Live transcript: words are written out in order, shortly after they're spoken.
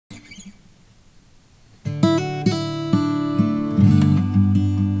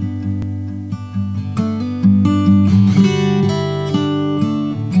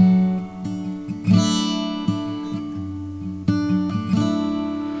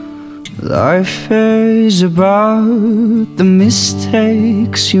Life is about the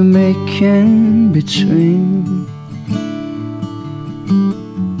mistakes you make in between.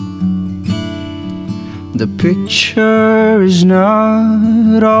 The picture is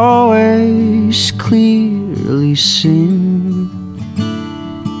not always clearly seen.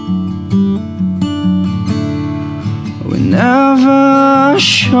 We're never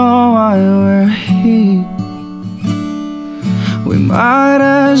sure why we're here. We might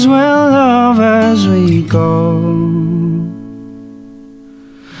as well love as we go.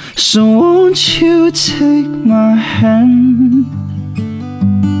 So won't you take my hand?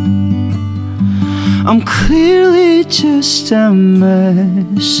 I'm clearly just a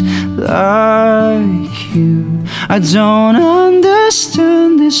mess like you. I don't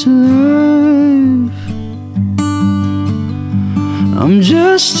understand this life. I'm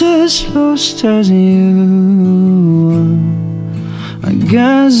just as lost as you are. I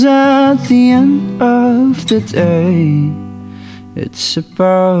guess at the end of the day, it's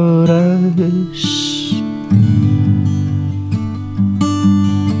about us.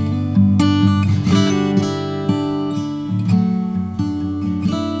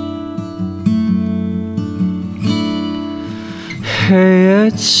 Hey,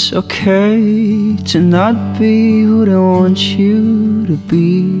 it's okay to not be who they want you to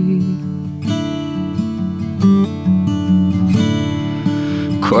be.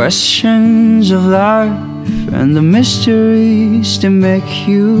 Questions of life and the mysteries that make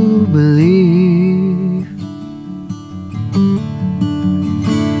you believe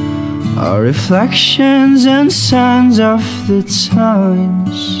are reflections and signs of the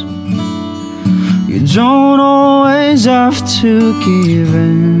times. You don't always have to give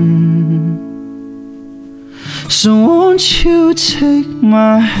in. So won't you take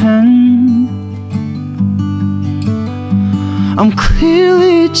my hand? I'm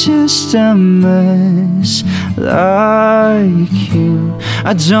clearly just a mess like you.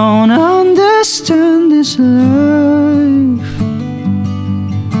 I don't understand this life.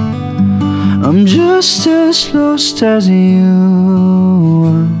 I'm just as lost as you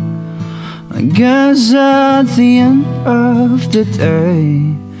are. I guess at the end of the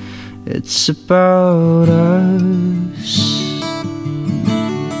day, it's about us.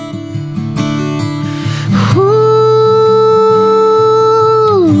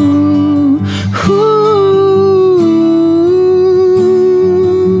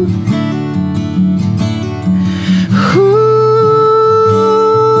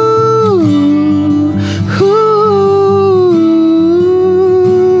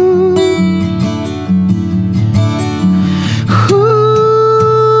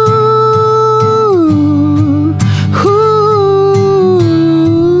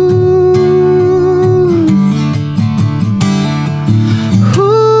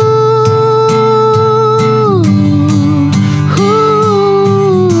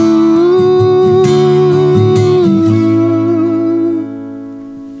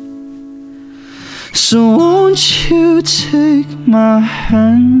 So won't you take my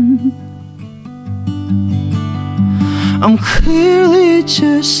hand? I'm clearly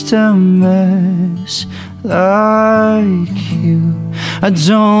just a mess like you. I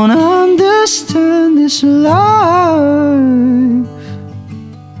don't understand this life.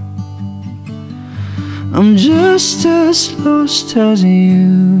 I'm just as lost as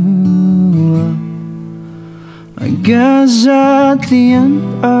you are. I guess at the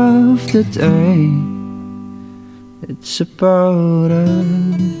end of the day, it's about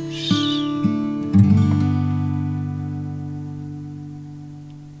us.